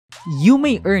You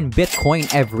may earn Bitcoin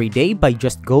every day by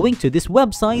just going to this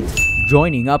website,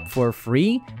 joining up for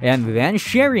free, and then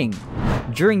sharing.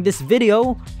 During this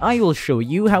video, I will show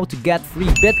you how to get free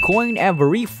Bitcoin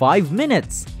every 5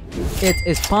 minutes. It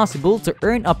is possible to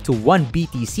earn up to 1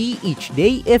 BTC each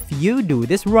day if you do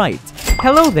this right.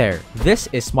 Hello there, this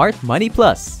is Smart Money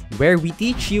Plus, where we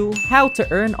teach you how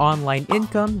to earn online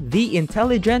income the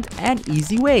intelligent and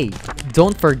easy way.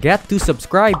 Don't forget to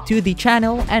subscribe to the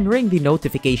channel and ring the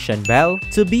notification bell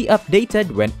to be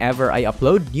updated whenever I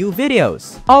upload new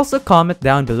videos. Also comment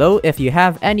down below if you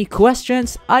have any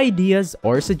questions, ideas,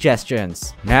 or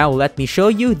suggestions. Now let me show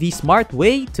you the smart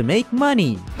way to make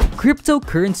money.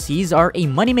 Cryptocurrencies are a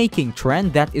money-making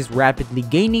trend that is rapidly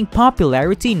gaining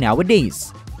popularity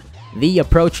nowadays. The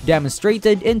approach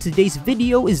demonstrated in today's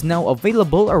video is now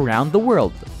available around the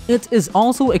world. It is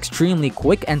also extremely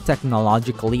quick and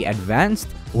technologically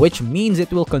advanced, which means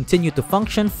it will continue to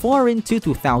function far into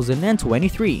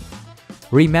 2023.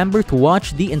 Remember to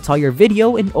watch the entire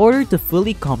video in order to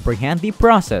fully comprehend the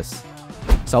process.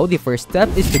 So the first step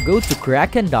is to go to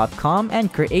kraken.com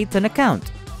and create an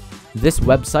account. This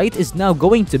website is now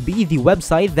going to be the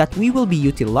website that we will be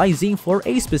utilizing for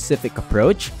a specific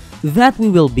approach that we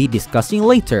will be discussing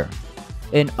later.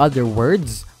 In other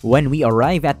words, when we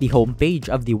arrive at the homepage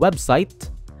of the website,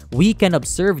 we can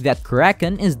observe that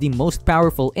Kraken is the most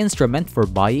powerful instrument for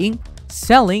buying,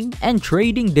 selling, and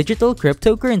trading digital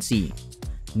cryptocurrency.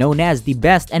 Known as the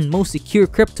best and most secure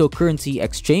cryptocurrency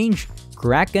exchange,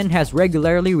 Kraken has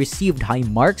regularly received high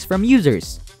marks from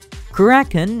users.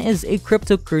 Kraken is a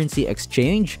cryptocurrency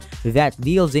exchange that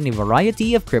deals in a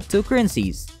variety of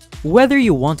cryptocurrencies. Whether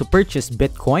you want to purchase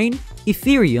Bitcoin,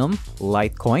 Ethereum,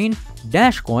 Litecoin,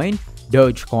 Dashcoin,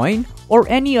 Dogecoin, or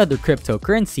any other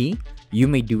cryptocurrency, you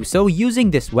may do so using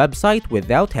this website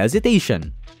without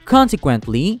hesitation.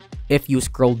 Consequently, if you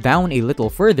scroll down a little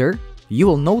further, you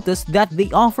will notice that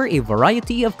they offer a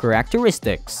variety of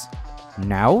characteristics.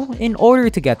 Now, in order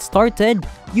to get started,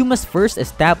 you must first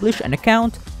establish an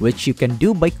account, which you can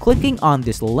do by clicking on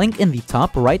this link in the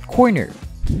top right corner.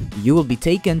 You will be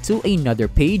taken to another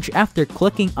page after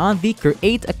clicking on the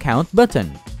Create Account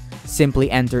button. Simply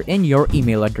enter in your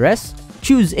email address,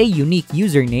 choose a unique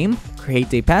username,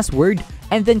 create a password,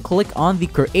 and then click on the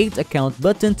Create Account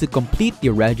button to complete the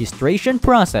registration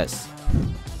process.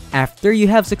 After you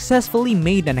have successfully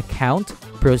made an account,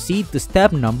 proceed to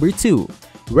step number 2,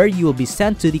 where you will be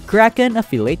sent to the Kraken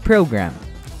affiliate program.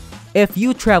 If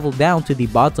you travel down to the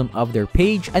bottom of their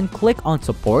page and click on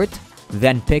Support,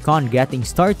 then pick on Getting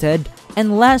Started,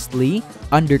 and lastly,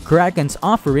 under Kraken's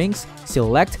offerings,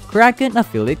 select Kraken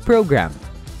Affiliate Program.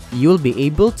 You'll be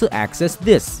able to access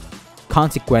this.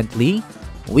 Consequently,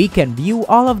 we can view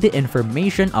all of the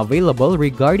information available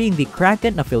regarding the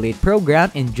Kraken Affiliate Program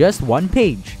in just one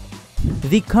page.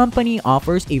 The company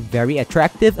offers a very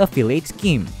attractive affiliate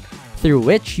scheme, through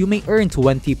which you may earn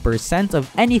 20% of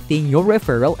anything your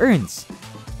referral earns.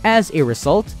 As a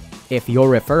result, if your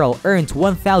referral earns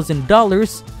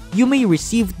 $1,000, you may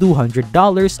receive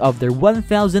 $200 of their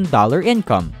 $1,000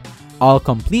 income, all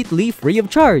completely free of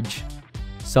charge.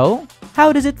 So,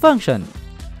 how does it function?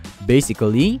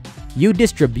 Basically, you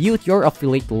distribute your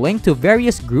affiliate link to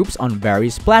various groups on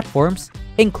various platforms,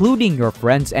 including your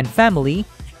friends and family,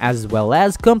 as well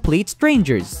as complete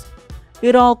strangers.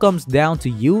 It all comes down to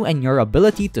you and your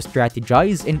ability to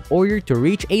strategize in order to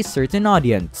reach a certain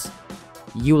audience.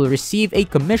 You will receive a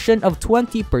commission of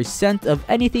 20% of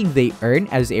anything they earn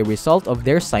as a result of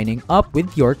their signing up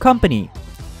with your company.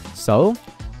 So,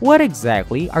 what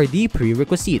exactly are the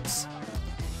prerequisites?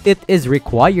 It is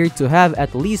required to have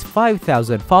at least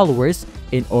 5,000 followers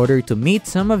in order to meet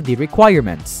some of the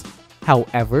requirements.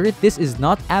 However, this is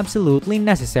not absolutely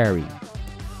necessary.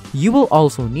 You will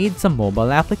also need some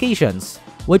mobile applications,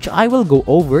 which I will go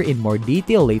over in more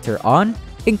detail later on,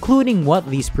 including what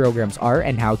these programs are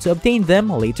and how to obtain them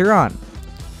later on.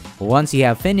 Once you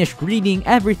have finished reading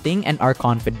everything and are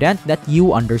confident that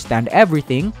you understand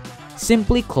everything,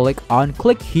 simply click on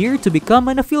Click Here to become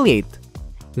an affiliate.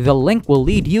 The link will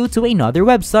lead you to another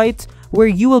website where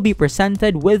you will be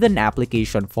presented with an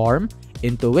application form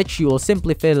into which you will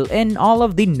simply fill in all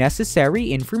of the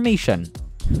necessary information.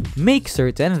 Make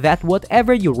certain that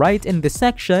whatever you write in this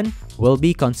section will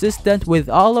be consistent with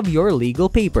all of your legal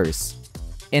papers.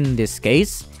 In this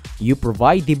case, you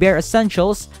provide the bare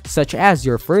essentials such as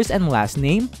your first and last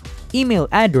name, email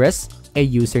address, a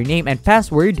username and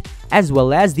password, as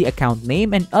well as the account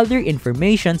name and other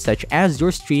information such as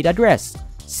your street address,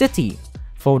 city,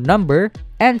 phone number,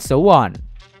 and so on.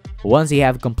 Once you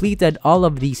have completed all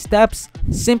of these steps,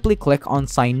 simply click on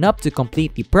sign up to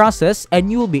complete the process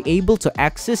and you will be able to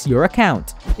access your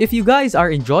account. If you guys are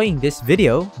enjoying this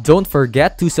video, don't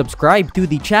forget to subscribe to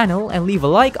the channel and leave a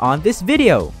like on this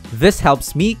video. This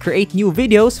helps me create new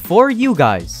videos for you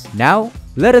guys. Now,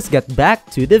 let us get back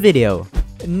to the video.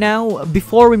 Now,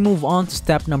 before we move on to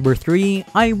step number 3,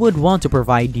 I would want to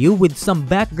provide you with some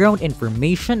background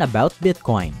information about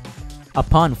Bitcoin.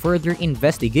 Upon further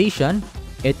investigation,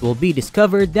 it will be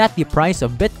discovered that the price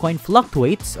of Bitcoin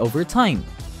fluctuates over time.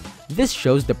 This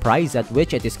shows the price at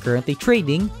which it is currently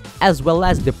trading, as well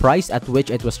as the price at which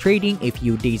it was trading a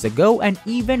few days ago and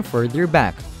even further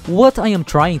back. What I am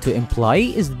trying to imply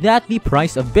is that the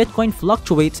price of Bitcoin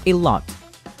fluctuates a lot.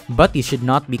 But you should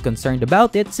not be concerned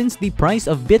about it since the price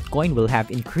of Bitcoin will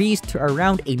have increased to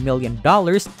around $1 million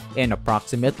in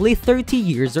approximately 30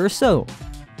 years or so.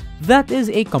 That is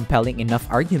a compelling enough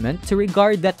argument to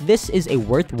regard that this is a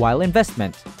worthwhile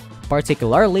investment,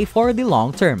 particularly for the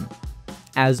long term.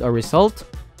 As a result,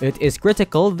 it is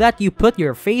critical that you put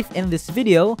your faith in this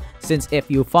video since if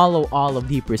you follow all of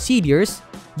the procedures,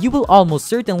 you will almost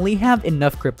certainly have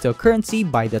enough cryptocurrency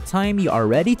by the time you are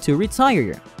ready to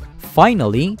retire.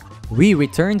 Finally, we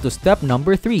return to step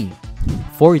number 3.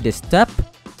 For this step,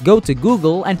 go to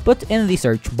Google and put in the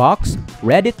search box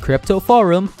Reddit Crypto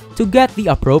Forum to get the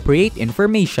appropriate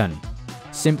information.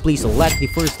 Simply select the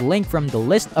first link from the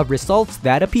list of results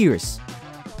that appears.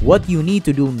 What you need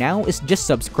to do now is just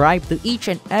subscribe to each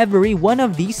and every one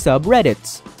of these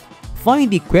subreddits. Find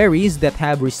the queries that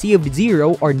have received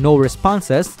 0 or no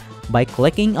responses by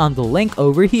clicking on the link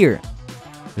over here.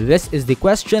 This is the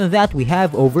question that we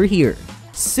have over here.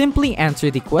 Simply answer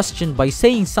the question by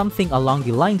saying something along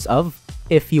the lines of,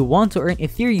 if you want to earn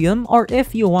Ethereum or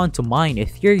if you want to mine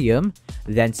Ethereum,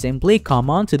 then simply come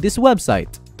on to this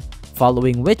website.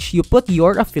 Following which you put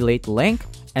your affiliate link,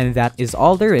 and that is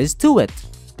all there is to it.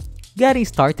 Getting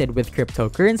started with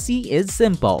cryptocurrency is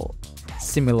simple.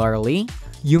 Similarly,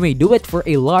 you may do it for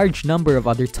a large number of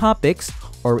other topics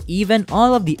or even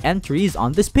all of the entries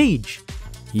on this page.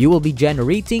 You will be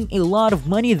generating a lot of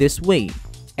money this way,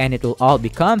 and it will all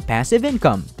become passive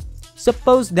income.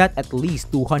 Suppose that at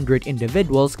least 200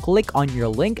 individuals click on your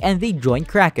link and they join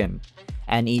Kraken,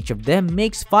 and each of them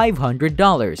makes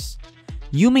 $500.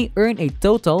 You may earn a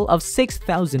total of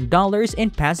 $6,000 in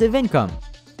passive income.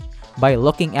 By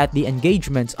looking at the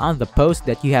engagements on the post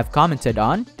that you have commented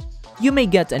on, you may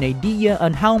get an idea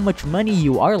on how much money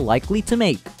you are likely to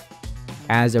make.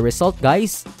 As a result,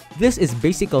 guys, this is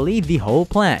basically the whole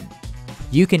plan.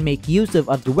 You can make use of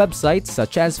other websites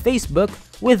such as Facebook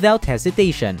without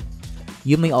hesitation.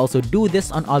 You may also do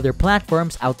this on other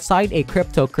platforms outside a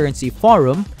cryptocurrency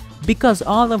forum because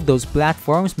all of those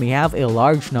platforms may have a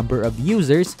large number of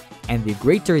users, and the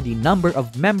greater the number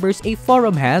of members a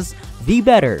forum has, the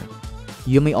better.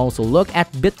 You may also look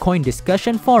at Bitcoin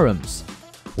discussion forums.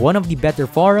 One of the better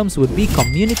forums would be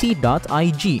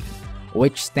community.ig,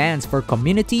 which stands for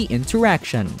Community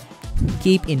Interaction.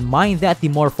 Keep in mind that the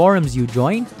more forums you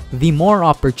join, the more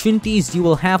opportunities you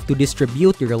will have to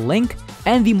distribute your link,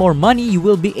 and the more money you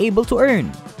will be able to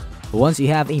earn. Once you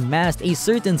have amassed a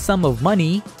certain sum of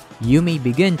money, you may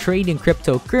begin trading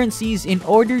cryptocurrencies in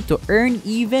order to earn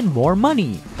even more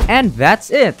money. And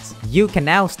that's it! You can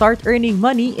now start earning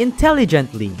money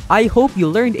intelligently. I hope you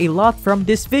learned a lot from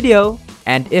this video,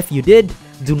 and if you did,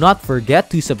 do not forget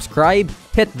to subscribe,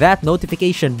 hit that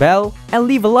notification bell, and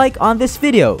leave a like on this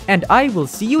video, and I will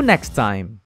see you next time.